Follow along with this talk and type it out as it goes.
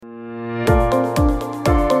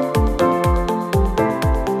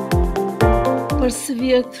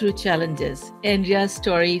Persevere through challenges. Andrea's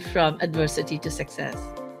story from adversity to success.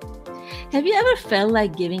 Have you ever felt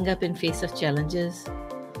like giving up in face of challenges?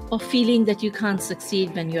 Or feeling that you can't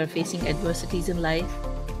succeed when you are facing adversities in life?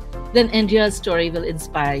 Then Andrea's story will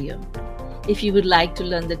inspire you. If you would like to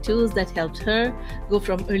learn the tools that helped her go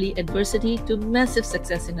from early adversity to massive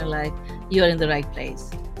success in her life, you are in the right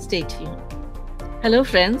place. Stay tuned. Hello,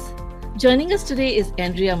 friends. Joining us today is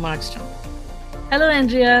Andrea Markstrom. Hello,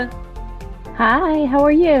 Andrea. Hi, how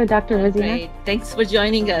are you, Dr. Rosina? Great. Thanks for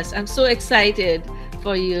joining us. I'm so excited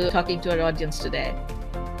for you talking to our audience today.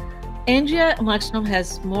 Andrea Markstrom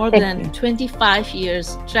has more than 25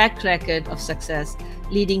 years track record of success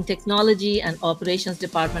leading technology and operations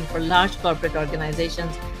department for large corporate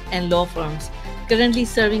organizations and law firms, currently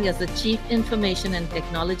serving as the Chief Information and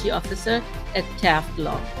Technology Officer at Taft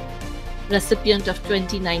Law. Recipient of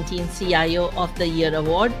 2019 CIO of the Year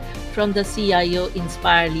Award from the CIO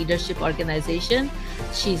Inspire Leadership Organization.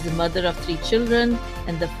 She's the mother of 3 children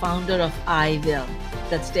and the founder of I-Will.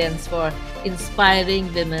 That stands for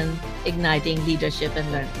Inspiring Women, Igniting Leadership and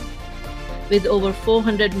Learning. With over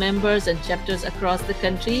 400 members and chapters across the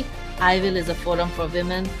country, I-Will is a forum for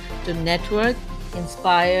women to network,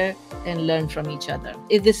 inspire, and learn from each other.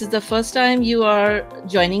 If this is the first time you are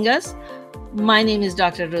joining us, my name is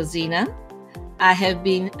Dr. Rosina. I have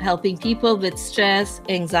been helping people with stress,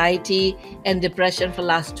 anxiety, and depression for the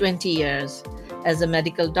last 20 years as a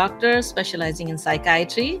medical doctor specializing in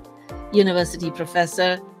psychiatry, university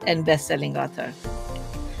professor, and best-selling author.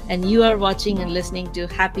 And you are watching and listening to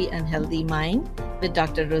Happy and Healthy Mind with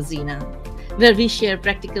Dr. Rosina, where we share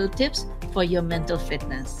practical tips for your mental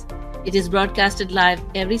fitness. It is broadcasted live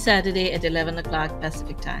every Saturday at 11 o'clock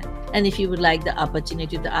Pacific time. And if you would like the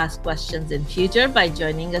opportunity to ask questions in future by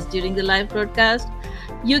joining us during the live broadcast,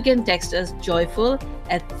 you can text us joyful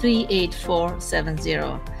at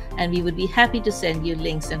 38470, and we would be happy to send you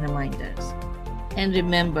links and reminders. And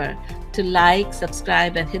remember to like,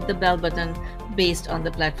 subscribe, and hit the bell button based on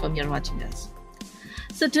the platform you're watching us.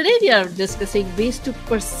 So today we are discussing ways to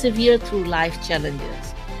persevere through life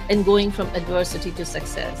challenges and going from adversity to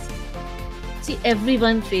success. See,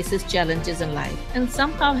 everyone faces challenges in life and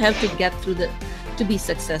somehow have to get through to be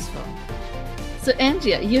successful. So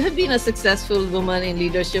Andrea, you have been a successful woman in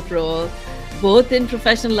leadership role, both in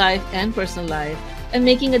professional life and personal life, and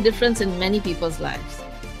making a difference in many people's lives.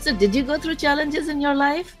 So did you go through challenges in your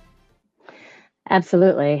life?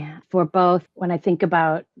 Absolutely. For both, when I think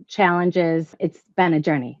about challenges, it's been a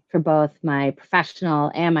journey for both my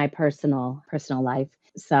professional and my personal life.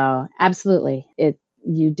 So absolutely,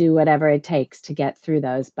 you do whatever it takes to get through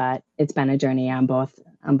those, but it's been a journey on both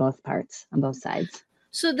parts, on both sides.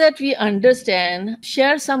 So that we understand,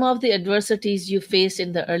 share some of the adversities you faced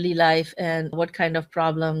in the early life and what kind of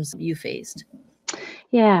problems you faced.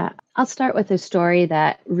 Yeah, I'll start with a story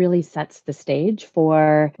that really sets the stage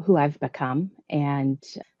for who I've become and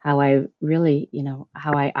how I really,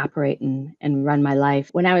 how I operate and run my life.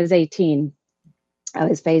 When I was 18, I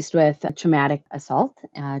was faced with a traumatic assault,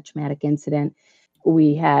 a traumatic incident.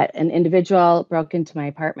 We had an individual broke into my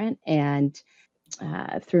apartment and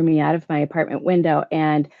threw me out of my apartment window,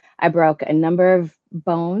 and I broke a number of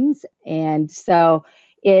bones. And so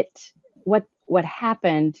what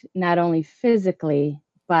happened, not only physically,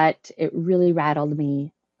 but it really rattled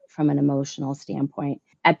me from an emotional standpoint.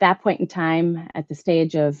 At that point in time, at the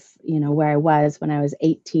stage of, where I was when I was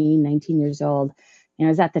 18, 19 years old, I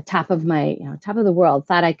was at the top of my, top of the world,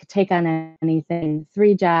 thought I could take on anything,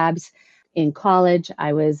 3 jobs. In college,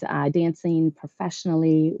 I was dancing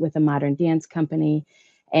professionally with a modern dance company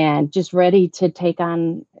and just ready to take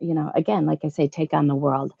on, again, like I say, take on the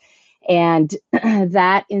world. And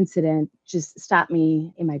that incident just stopped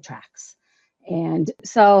me in my tracks. And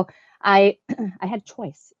so I had a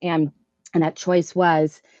choice. And that choice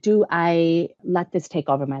was, do I let this take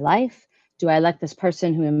over my life? Do I let this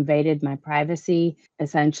person who invaded my privacy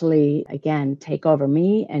essentially, again, take over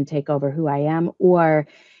me and take over who I am? Or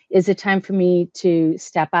is it time for me to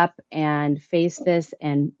step up and face this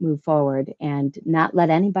and move forward and not let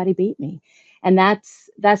anybody beat me? And that's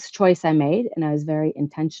the choice I made. And I was very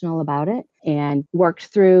intentional about it and worked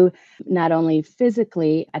through not only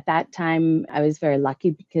physically. At that time, I was very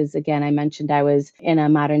lucky because, again, I mentioned I was in a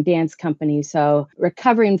modern dance company. So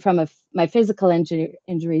recovering from my physical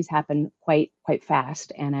injuries happened quite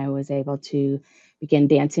fast. And I was able to begin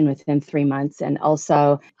dancing within 3 months, and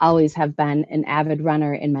also always have been an avid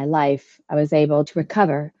runner in my life. I was able to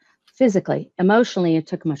recover physically. Emotionally, it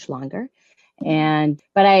took much longer.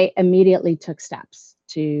 But I immediately took steps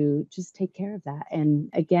to just take care of that.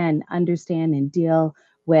 And again, understand and deal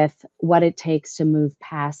with what it takes to move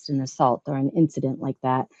past an assault or an incident like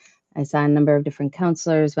that. I saw a number of different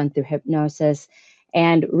counselors, went through hypnosis,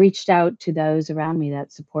 and reached out to those around me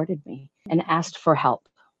that supported me and asked for help.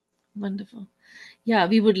 Wonderful. Yeah,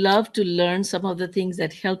 we would love to learn some of the things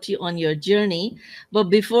that helped you on your journey. But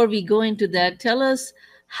before we go into that, tell us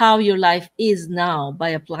how your life is now by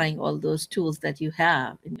applying all those tools that you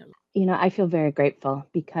have in your life. I feel very grateful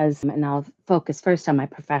because, and I'll focus first on my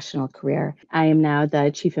professional career. I am now the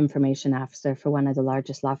Chief Information Officer for one of the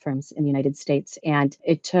largest law firms in the United States. And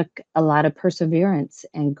it took a lot of perseverance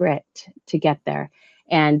and grit to get there.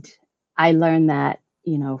 And I learned that,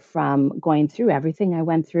 from going through everything I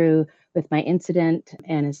went through with my incident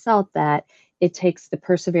and assault, that it takes the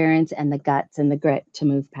perseverance and the guts and the grit to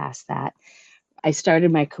move past that. I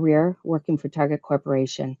started my career working for Target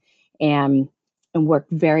Corporation and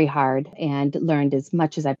worked very hard and learned as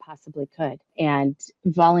much as I possibly could and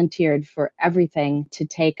volunteered for everything to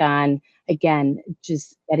take on, again,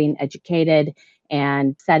 just getting educated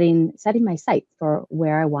and setting my sight for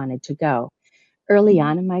where I wanted to go. Early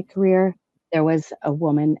on in my career, there was a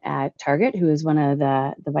woman at Target who was one of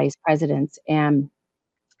the vice presidents, and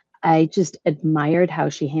I just admired how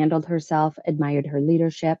she handled herself, admired her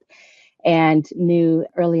leadership, and knew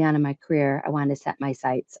early on in my career I wanted to set my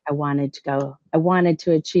sights. I wanted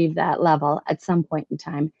to achieve that level at some point in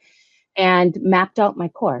time, and mapped out my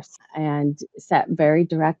course and set very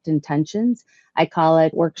direct intentions. I call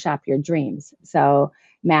it workshop your dreams. So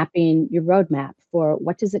mapping your roadmap for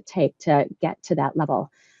what does it take to get to that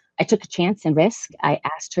level. I took a chance and risk. I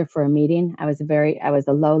asked her for a meeting. I was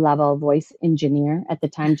a low level voice engineer at the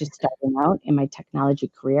time, just starting out in my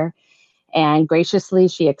technology career. And graciously,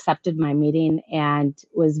 she accepted my meeting and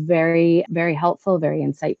was very, very helpful, very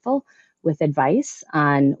insightful with advice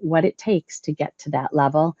on what it takes to get to that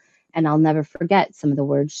level. And I'll never forget some of the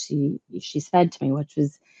words she said to me, which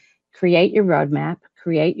was create your roadmap,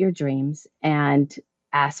 create your dreams, and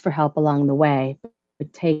ask for help along the way,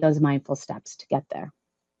 but take those mindful steps to get there.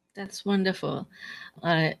 That's wonderful.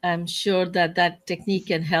 I'm sure that that technique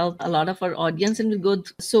can help a lot of our audience and we'll go.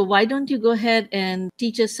 So why don't you go ahead and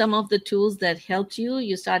teach us some of the tools that helped you?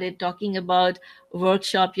 You started talking about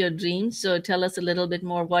workshop your dreams. So tell us a little bit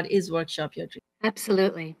more. What is workshop your dreams?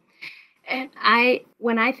 Absolutely. And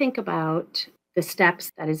when I think about the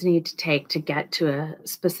steps that is needed to take to get to a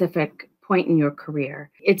specific point in your career,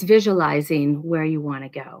 it's visualizing where you want to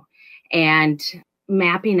go and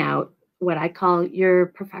mapping out what I call your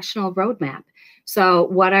professional roadmap. So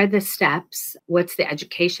what are the steps? What's the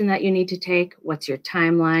education that you need to take? What's your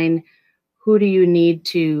timeline? Who do you need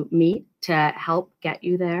to meet to help get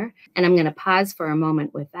you there? And I'm going to pause for a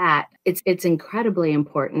moment with that. It's incredibly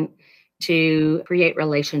important to create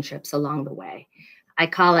relationships along the way. I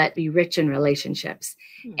call it be rich in relationships.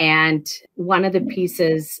 And one of the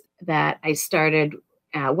pieces that I started,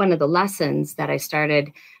 one of the lessons that I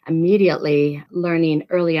started immediately learning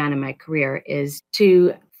early on in my career is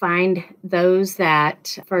to find those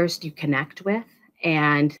that first you connect with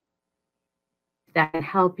and that can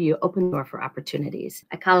help you open the door for opportunities.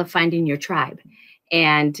 I call it finding your tribe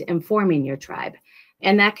and informing your tribe.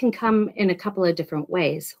 And that can come in a couple of different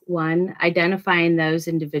ways. One, identifying those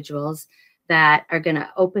individuals that are going to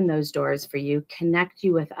open those doors for you, connect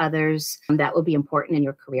you with others that will be important in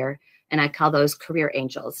your career. And I call those career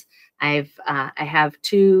angels. I have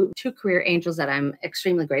two career angels that I'm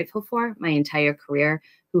extremely grateful for my entire career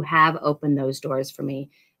who have opened those doors for me.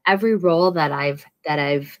 Every role that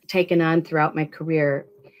I've taken on throughout my career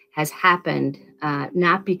has happened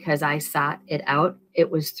not because I sought it out. It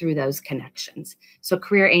was through those connections. So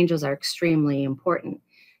career angels are extremely important.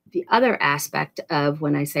 The other aspect of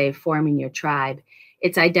when I say forming your tribe,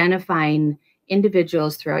 it's identifying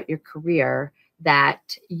individuals throughout your career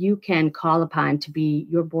that you can call upon to be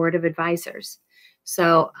your board of advisors.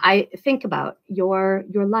 So I think about your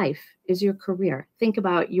life is your career. Think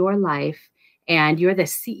about your life and you're the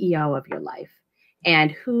CEO of your life.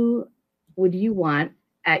 And who would you want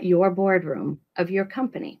at your boardroom of your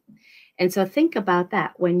company? And so think about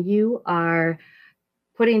that when you are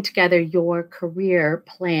putting together your career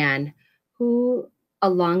plan, who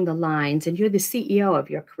along the lines, and you're the CEO of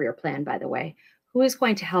your career plan, by the way, who is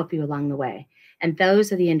going to help you along the way? And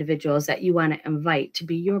those are the individuals that you want to invite to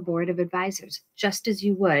be your board of advisors, just as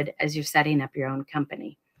you would as you're setting up your own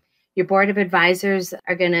company. Your board of advisors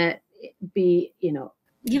are going to be,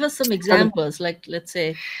 give us some examples. Like, let's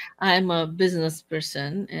say I'm a business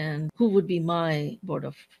person, and who would be my board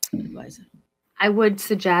of advisor? I would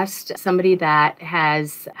suggest somebody that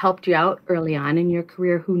has helped you out early on in your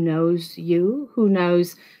career, who knows you, who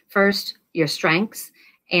knows first your strengths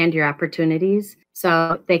and your opportunities,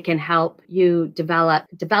 So they can help you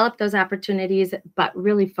develop those opportunities, but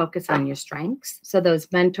really focus on your strengths. So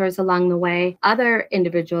those mentors along the way, other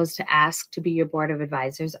individuals to ask to be your board of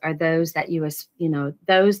advisors are those that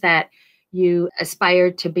those that you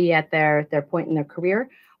aspire to be at their point in their career,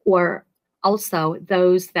 or also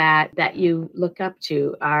those that you look up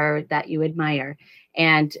to or that you admire.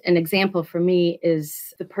 And an example for me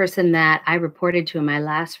is the person that I reported to in my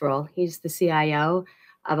last role. He's the CIO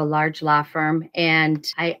of a large law firm. And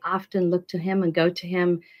I often look to him and go to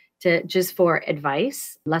him to just for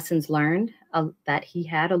advice, lessons learned that he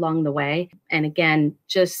had along the way. And again,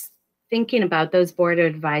 just thinking about those board of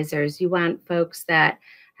advisors, you want folks that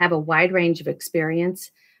have a wide range of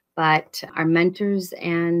experience, but are mentors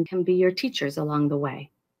and can be your teachers along the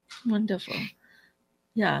way. Wonderful.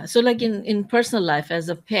 Yeah. So like in personal life as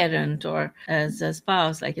a parent or as a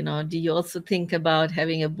spouse, like, do you also think about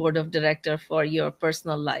having a board of director for your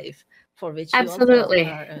personal life for which you absolutely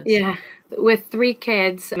also are yeah. With 3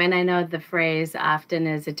 kids, and I know the phrase often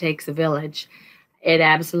is it takes a village. It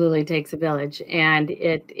absolutely takes a village. And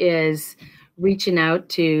it is reaching out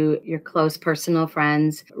to your close personal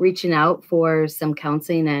friends, reaching out for some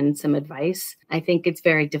counseling and some advice. I think it's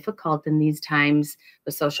very difficult in these times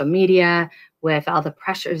with social media, with all the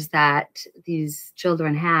pressures that these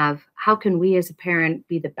children have. How can we as a parent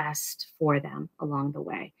be the best for them along the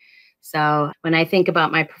way? So when I think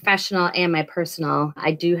about my professional and my personal,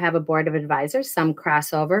 I do have a board of advisors, some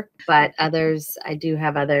crossover, but I do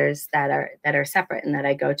have others that are separate and that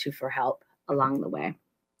I go to for help along the way.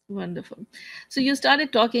 Wonderful. So you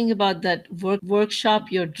started talking about that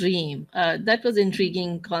workshop your dream. That was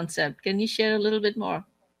intriguing concept. Can you share a little bit more?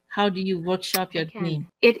 How do you workshop your dream?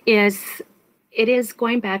 It is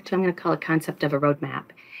going back to, I'm going to call it concept of a roadmap.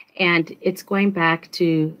 And it's going back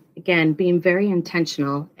to, again, being very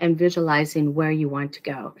intentional and visualizing where you want to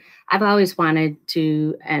go. I've always wanted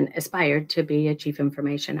to and aspired to be a chief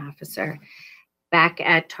information officer. Back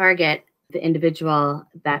at Target, the individual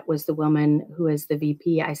that was the woman who is the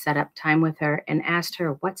VP, I set up time with her and asked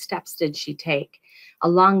her what steps did she take.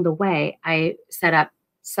 Along the way, I set up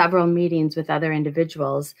several meetings with other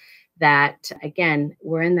individuals that, again,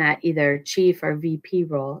 were in that either chief or VP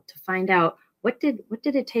role to find out what did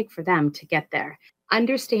it take for them to get there.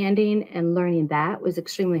 Understanding and learning that was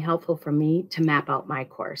extremely helpful for me to map out my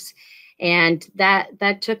course. And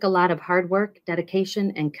that took a lot of hard work,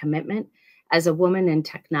 dedication, and commitment. As a woman in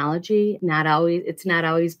technology, it's not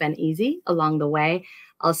always been easy along the way.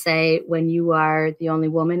 I'll say when you are the only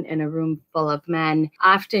woman in a room full of men,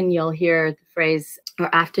 often you'll hear the phrase,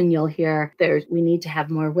 or often you'll hear, we need to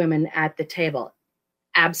have more women at the table.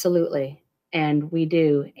 Absolutely. And we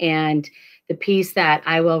do. And the piece that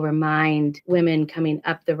I will remind women coming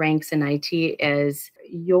up the ranks in IT is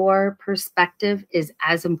your perspective is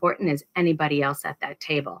as important as anybody else at that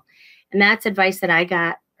table. And that's advice that I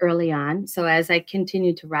got early on. So as I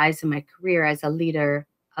continued to rise in my career as a leader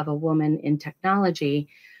of a woman in technology,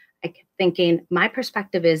 I kept thinking my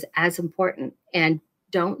perspective is as important, and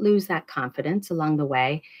don't lose that confidence along the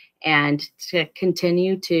way, and to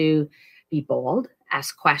continue to be bold,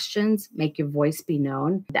 ask questions, make your voice be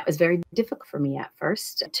known. That was very difficult for me at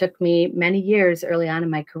first. It took me many years early on in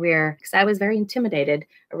my career because I was very intimidated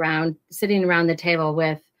around sitting around the table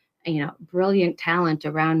with, brilliant talent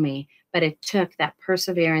around me. But it took that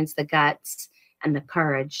perseverance, the guts, and the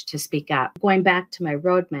courage to speak up. Going back to my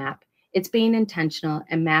roadmap, it's being intentional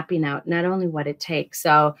and mapping out not only what it takes.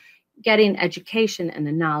 So getting education and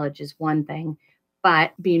the knowledge is one thing,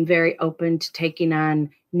 but being very open to taking on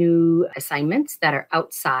new assignments that are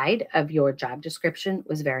outside of your job description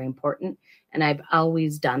was very important. And I've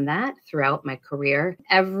always done that throughout my career.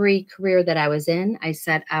 Every career that I was in,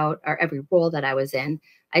 every role that I was in,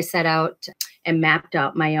 I set out and mapped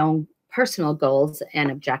out my own personal goals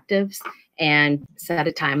and objectives and set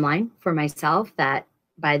a timeline for myself that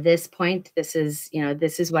by this point, this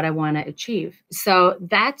is what I want to achieve. So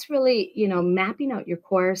that's really, mapping out your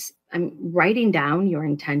course. I'm writing down your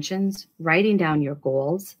intentions, writing down your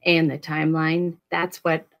goals and the timeline. That's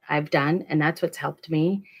what I've done. And that's what's helped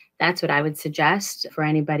me. That's what I would suggest for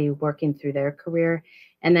anybody working through their career.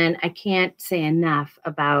 And then I can't say enough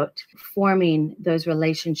about forming those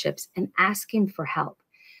relationships and asking for help.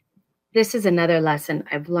 This is another lesson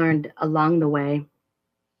I've learned along the way.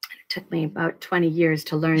 It took me about 20 years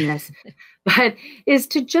to learn this, but is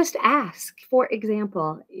to just ask. For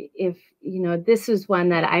example, if, this is one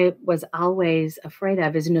that I was always afraid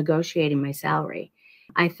of, is negotiating my salary.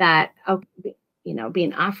 I thought,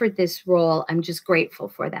 being offered this role, I'm just grateful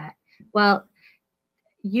for that. Well,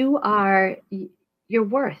 you're worth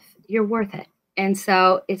it. And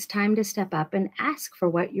so it's time to step up and ask for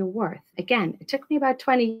what you're worth. Again, it took me about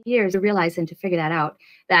 20 years to realize and to figure that out,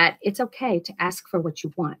 that it's okay to ask for what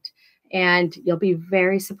you want. And you'll be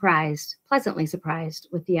very surprised, pleasantly surprised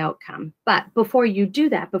with the outcome. But before you do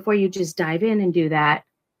that, before you just dive in and do that,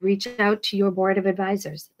 reach out to your board of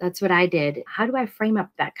advisors. That's what I did. How do I frame up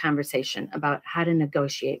that conversation about how to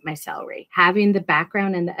negotiate my salary? Having the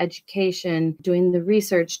background and the education, doing the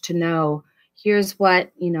research to know here's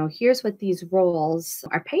what these roles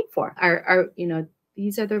are paid for.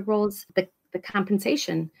 These are the roles, the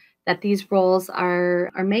compensation that these roles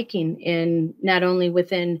are making in not only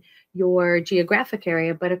within your geographic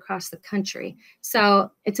area, but across the country.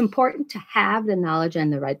 So it's important to have the knowledge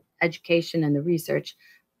and the right education and the research,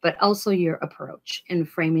 but also your approach in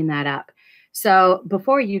framing that up. So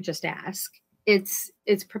before you just ask, it's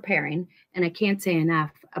preparing. And I can't say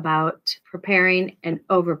enough about preparing and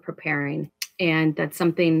over preparing. And that's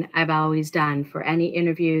something I've always done for any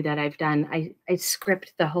interview that I've done. I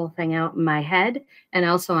script the whole thing out in my head and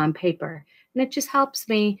also on paper. And it just helps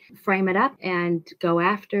me frame it up and go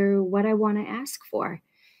after what I want to ask for.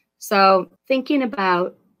 So thinking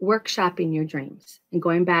about workshopping your dreams and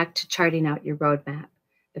going back to charting out your roadmap,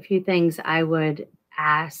 a few things I would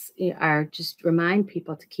ask or just remind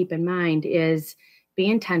people to keep in mind is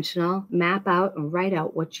be intentional, map out and write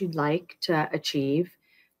out what you'd like to achieve,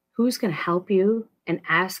 who's going to help you, and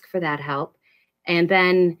ask for that help. And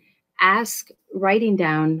then writing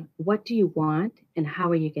down, what do you want and how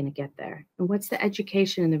are you going to get there? And what's the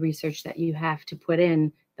education and the research that you have to put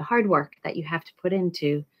in, the hard work that you have to put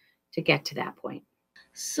into to get to that point?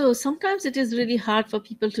 So sometimes it is really hard for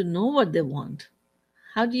people to know what they want.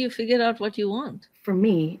 How do you figure out what you want? For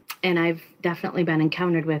me, and I've definitely been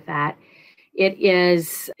encountered with that,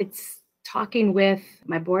 it's talking with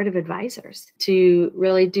my board of advisors to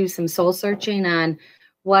really do some soul searching on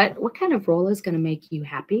what kind of role is going to make you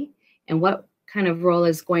happy and what kind of role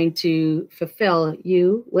is going to fulfill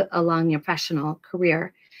you along your professional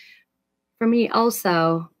career. For me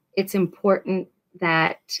also, it's important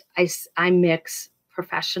that I mix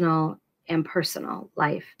professional and personal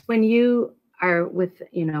life. When you are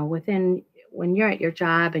when you're at your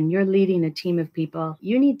job and you're leading a team of people,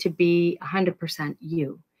 you need to be 100%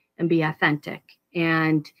 you and be authentic.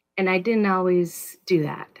 And I didn't always do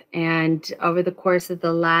that. And over the course of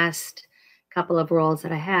the last couple of roles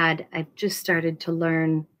that I had, I just started to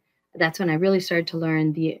learn. That's when I really started to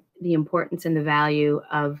learn the importance and the value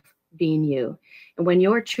of being you. And when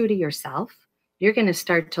you're true to yourself, you're going to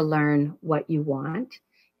start to learn what you want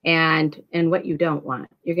and what you don't want.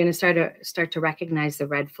 You're going to start to recognize the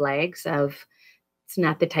red flags of it's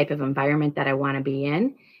not the type of environment that I want to be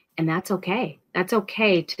in. And that's okay. That's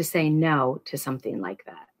okay to say no to something like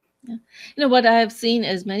that. Yeah. What I have seen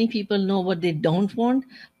is many people know what they don't want,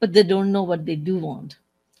 but they don't know what they do want.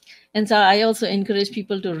 And so I also encourage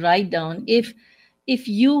people to write down if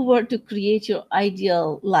you were to create your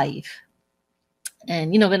ideal life.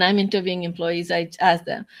 And, when I'm interviewing employees, I ask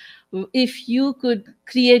them, if you could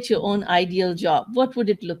create your own ideal job, what would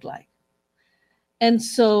it look like? And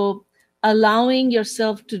so allowing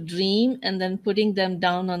yourself to dream and then putting them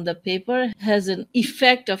down on the paper has an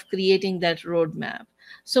effect of creating that roadmap.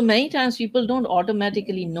 So many times people don't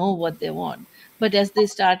automatically know what they want, but as they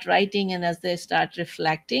start writing and as they start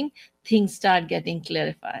reflecting, things start getting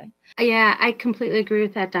clarified. Yeah, I completely agree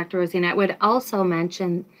with that, Dr. Rosine. I would also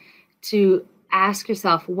mention to ask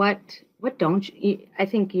yourself, what don't you, I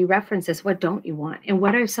think you referenced this, what don't you want? And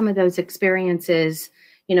what are some of those experiences,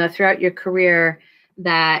 throughout your career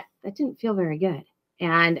that didn't feel very good?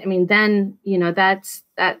 And I mean, then,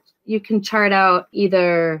 that you can chart out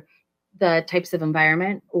either the types of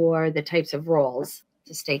environment or the types of roles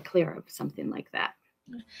to stay clear of something like that.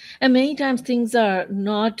 And many times things are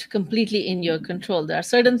not completely in your control. There are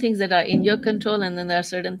certain things that are in your control, and then there are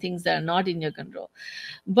certain things that are not in your control.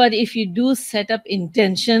 But if you do set up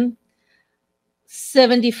intention,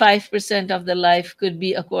 75% of the life could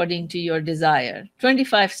be according to your desire.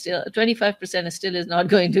 25% still is not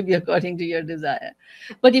going to be according to your desire.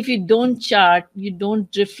 But if you don't chart, you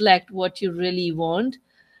don't reflect what you really want,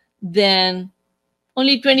 then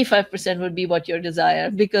only 25% would be what your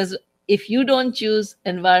desire, because if you don't choose,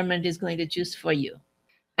 environment is going to choose for you.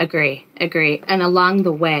 Agree. And along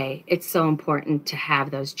the way, it's so important to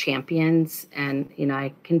have those champions. And,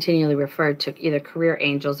 I continually refer to either career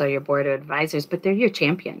angels or your board of advisors, but they're your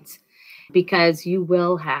champions because you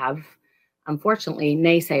will have, unfortunately,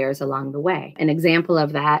 naysayers along the way. An example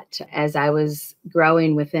of that, as I was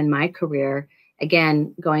growing within my career,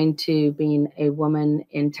 again, going to being a woman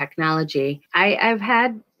in technology, I've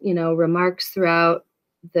had, remarks throughout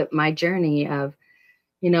my journey of,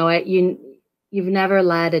 you've never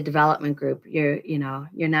led a development group, you're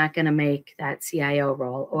not going to make that CIO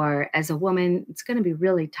role, or as a woman, it's going to be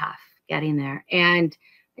really tough getting there. And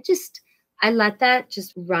I let that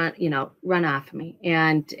just run off me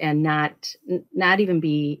and not even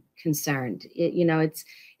be concerned.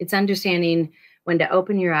 It's understanding when to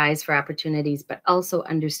open your eyes for opportunities, but also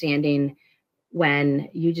understanding when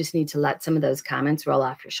you just need to let some of those comments roll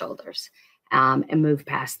off your shoulders, and move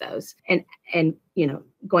past those. And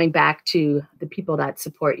going back to the people that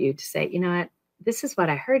support you to say, you know what, this is what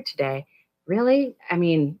I heard today. Really? I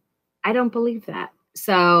mean, I don't believe that.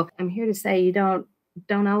 So I'm here to say you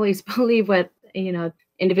don't always believe what,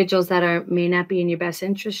 individuals that may not be in your best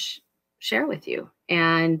interest share with you,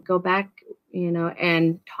 and go back,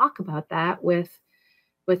 and talk about that with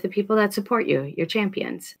the people that support you, your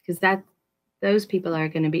champions, because those people are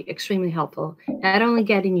going to be extremely helpful, not only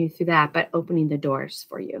getting you through that, but opening the doors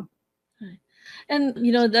for you. And,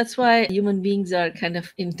 that's why human beings are kind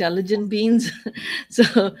of intelligent beings.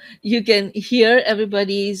 So you can hear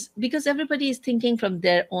because everybody is thinking from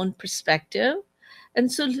their own perspective.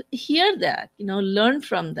 And so hear that, learn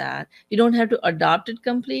from that. You don't have to adopt it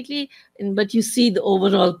completely, but you see the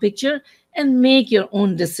overall picture and make your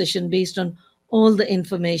own decision based on all the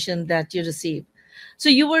information that you receive. So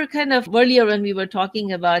you were kind of earlier when we were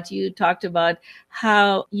talking about, you talked about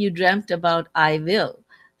how you dreamt about I Will.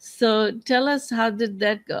 So tell us, how did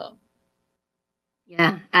that go?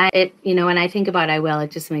 Yeah, when I think about I Will, it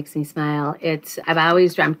just makes me smile. I've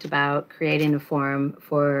always dreamt about creating a forum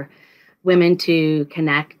for women to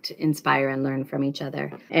connect, inspire, and learn from each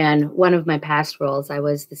other. And one of my past roles, I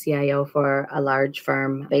was the CIO for a large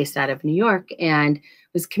firm based out of New York, and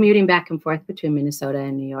was commuting back and forth between Minnesota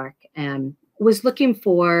and New York, and was looking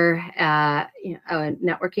for a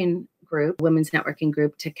networking group, women's networking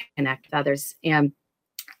group, to connect with others. And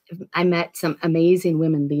I met some amazing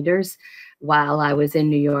women leaders while I was in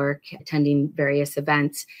New York attending various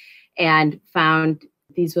events, and found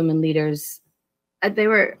these women leaders. They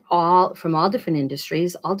were all from all different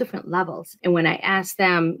industries, all different levels. And when I asked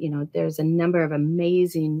them, there's a number of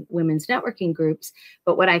amazing women's networking groups,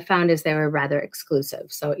 but what I found is they were rather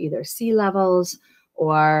exclusive. So either C-levels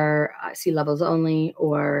or C-levels only,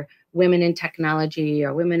 or women in technology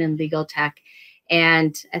or women in legal tech.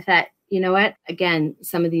 And I thought, you know what, again,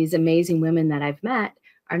 some of these amazing women that I've met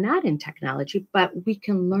are not in technology, but we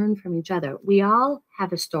can learn from each other. We all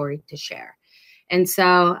have a story to share. And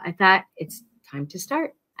so I thought it's time to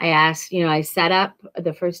start. I asked, I set up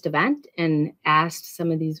the first event and asked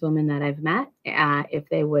some of these women that I've met if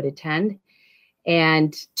they would attend,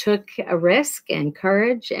 and took a risk and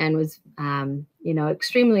courage, and was,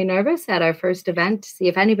 extremely nervous at our first event to see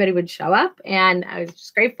if anybody would show up. And I was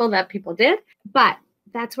just grateful that people did. But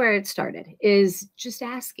that's where it started, is just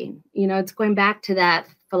asking. It's going back to that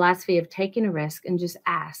philosophy of taking a risk and just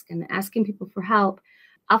asking people for help.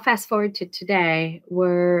 I'll fast forward to today.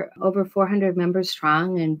 We're over 400 members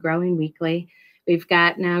strong and growing weekly. We've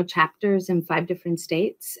got now chapters in 5 different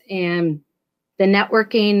states, and the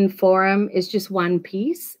networking forum is just one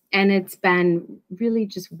piece. And it's been really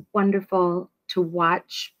just wonderful to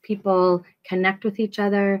watch people connect with each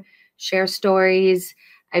other, share stories.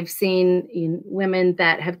 I've seen women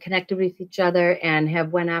that have connected with each other and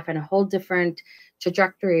have went off in a whole different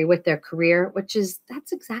trajectory with their career,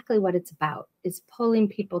 that's exactly what it's about, is pulling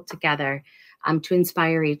people together to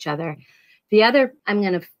inspire each other. The other, I'm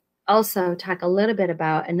going to also talk a little bit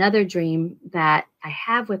about another dream that I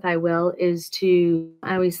have with I Will, is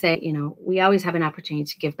I always say, we always have an opportunity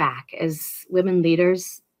to give back. As women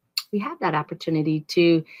leaders, we have that opportunity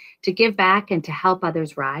to give back and to help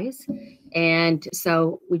others rise. And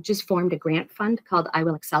so we just formed a grant fund called I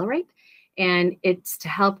Will Accelerate. And it's to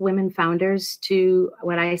help women founders to,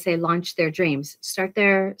 what I say, launch their dreams, start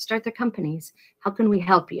their companies. How can we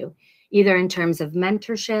help you? Either in terms of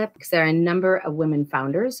mentorship, because there are a number of women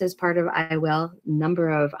founders as part of I Will, number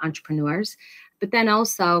of entrepreneurs, but then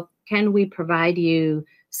also, can we provide you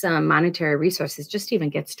some monetary resources just to even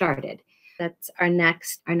get started? That's our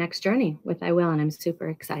next journey with I Will, and I'm super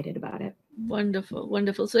excited about it. Wonderful,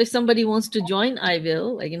 wonderful. So if somebody wants to join I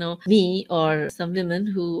Will, like, me or some women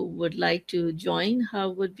who would like to join, how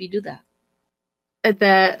would we do that?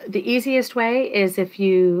 The easiest way is if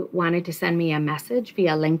you wanted to send me a message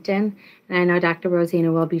via LinkedIn. And I know Dr.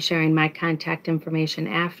 Rosina will be sharing my contact information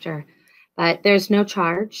after, but there's no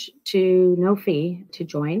fee to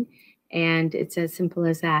join. And it's as simple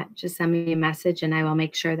as that. Just send me a message and I will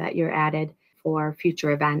make sure that you're added for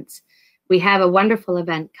future events. We have a wonderful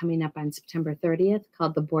event coming up on September 30th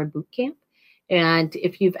called the Board Bootcamp. And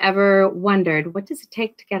if you've ever wondered, what does it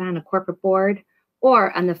take to get on a corporate board,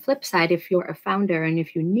 Or on the flip side, if you're a founder and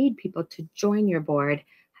if you need people to join your board,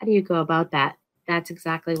 how do you go about that? That's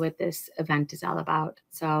exactly what this event is all about.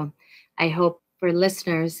 So I hope for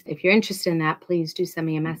listeners, if you're interested in that, please do send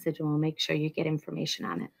me a message and we'll make sure you get information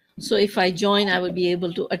on it. So if I join, I would be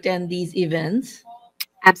able to attend these events.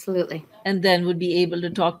 Absolutely. And then would be able to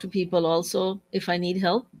talk to people also if I need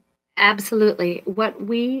help. Absolutely. What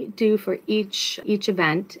we do for each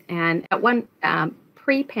event, and at one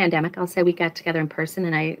pre-pandemic, I'll say we got together in person,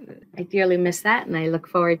 and I dearly miss that, and I look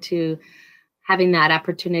forward to having that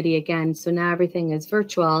opportunity again. So now everything is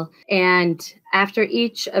virtual. And after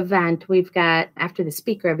each event, after the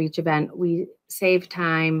speaker of each event, we save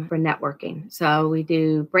time for networking. So we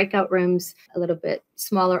do breakout rooms, a little bit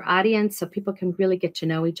smaller audience, so people can really get to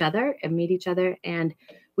know each other and meet each other. And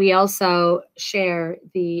we also share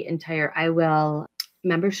the entire IWIL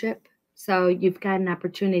membership. So you've got an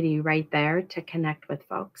opportunity right there to connect with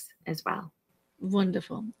folks as well.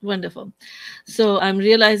 Wonderful. Wonderful. So I'm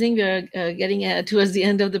realizing we're getting towards the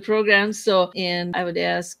end of the program. And I would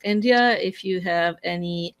ask Andrea, if you have can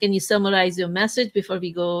you summarize your message before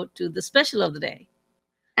we go to the special of the day?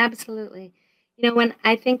 Absolutely. When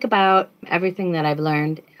I think about everything that I've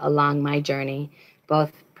learned along my journey,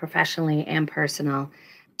 both professionally and personal,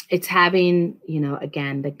 it's having,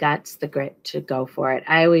 again, the guts, the grit to go for it.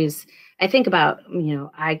 I think about,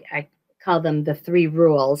 I call them the 3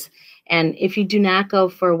 rules. And if you do not go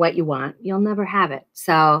for what you want, you'll never have it.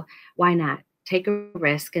 So why not take a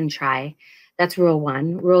risk and try? That's rule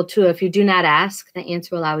 1. Rule 2, if you do not ask, the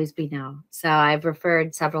answer will always be no. So I've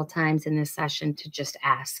referred several times in this session to just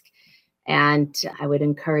ask. And I would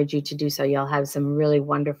encourage you to do so. You'll have some really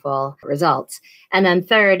wonderful results. And then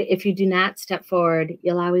 3rd, if you do not step forward,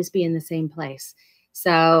 you'll always be in the same place.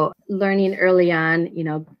 So learning early on,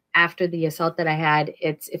 after the assault that I had,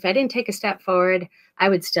 if I didn't take a step forward, I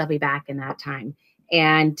would still be back in that time.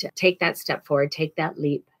 And take that step forward, take that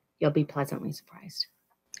leap. You'll be pleasantly surprised.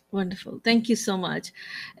 Wonderful. Thank you so much.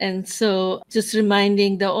 And so just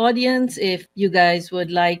reminding the audience, if you guys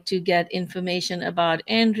would like to get information about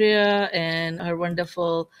Andrea and her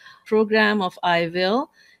wonderful program of IWIL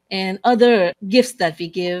and other gifts that we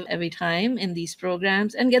give every time in these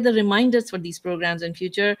programs and get the reminders for these programs in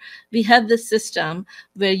future, we have this system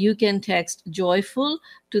where you can text joyful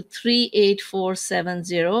to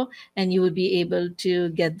 38470 and you will be able to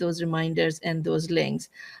get those reminders and those links.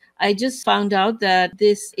 I just found out that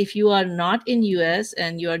if you are not in US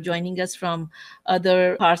and you are joining us from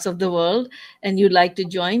other parts of the world and you'd like to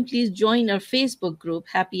join, please join our Facebook group,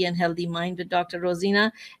 Happy and Healthy Mind with Dr.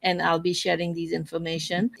 Rosina, and I'll be sharing these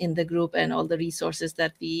information in the group and all the resources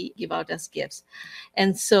that we give out as gifts.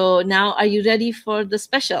 And so now, are you ready for the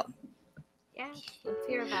special? Yes, let's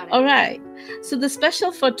hear about it. All right. So the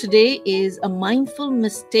special for today is a mindful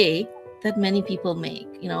mistake that many people make,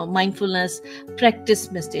 mindfulness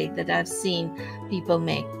practice mistake that I've seen people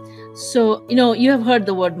make. So, you have heard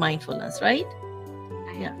the word mindfulness, right?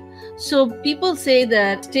 Yeah. So people say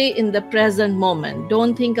that stay in the present moment.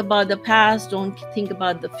 Don't think about the past, don't think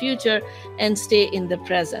about the future, and stay in the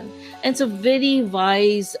present. And it's a very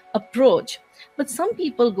wise approach. But some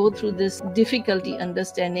people go through this difficulty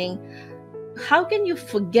understanding, how can you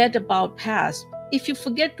forget about past? If you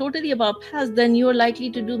forget totally about past, then you're likely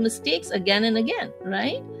to do mistakes again and again,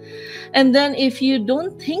 right? And then if you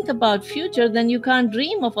don't think about future, then you can't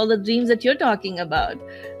dream of all the dreams that you're talking about,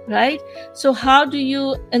 right? So how do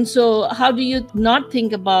you not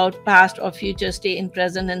think about past or future, stay in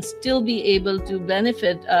present, and still be able to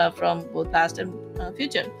benefit from both past and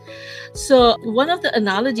future? So one of the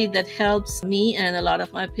analogy that helps me and a lot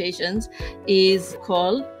of my patients is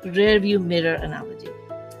called rear view mirror analogy.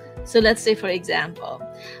 So let's say, for example,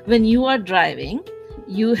 when you are driving,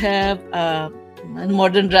 you have in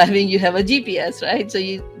modern driving, you have a GPS, right? So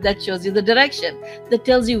that shows you the direction, that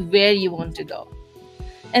tells you where you want to go.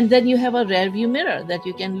 And then you have a rear view mirror that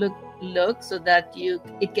you can look so that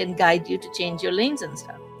it can guide you to change your lanes and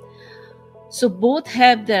stuff. So both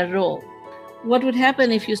have their role. What would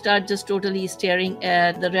happen if you start just totally staring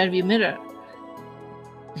at the rear view mirror?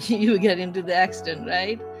 You get into the accident,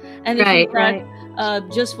 right? And if you start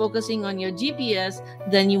just focusing on your GPS,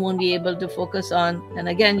 then you won't be able to focus on, and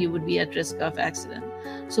again, you would be at risk of accident.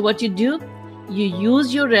 So what you do, you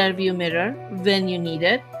use your rear view mirror when you need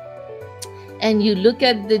it, and you look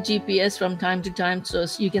at the GPS from time to time so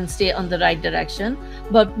you can stay on the right direction,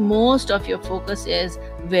 but most of your focus is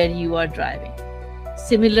where you are driving.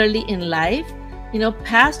 Similarly in life,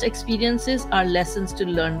 past experiences are lessons to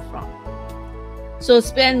learn from. So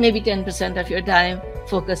spend maybe 10% of your time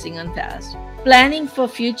focusing on past. Planning for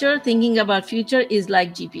future, thinking about future is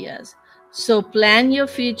like GPS. So plan your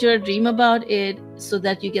future, dream about it so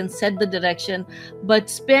that you can set the direction, but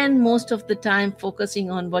spend most of the time focusing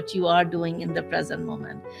on what you are doing in the present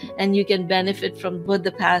moment. And you can benefit from both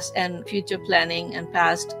the past and future planning and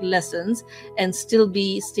past lessons and still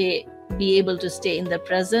be able to stay in the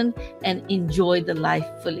present and enjoy the life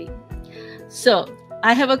fully. So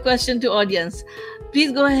I have a question to audience.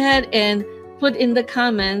 Please go ahead and put in the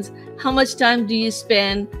comments, how much time do you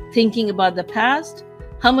spend thinking about the past?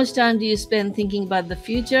 How much time do you spend thinking about the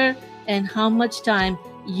future? And how much time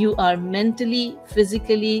you are mentally,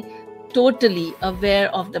 physically, totally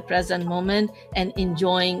aware of the present moment and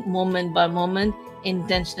enjoying moment by moment,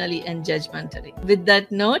 intentionally and judgmentally. With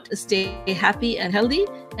that note, stay happy and healthy,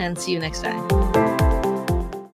 and see you next time.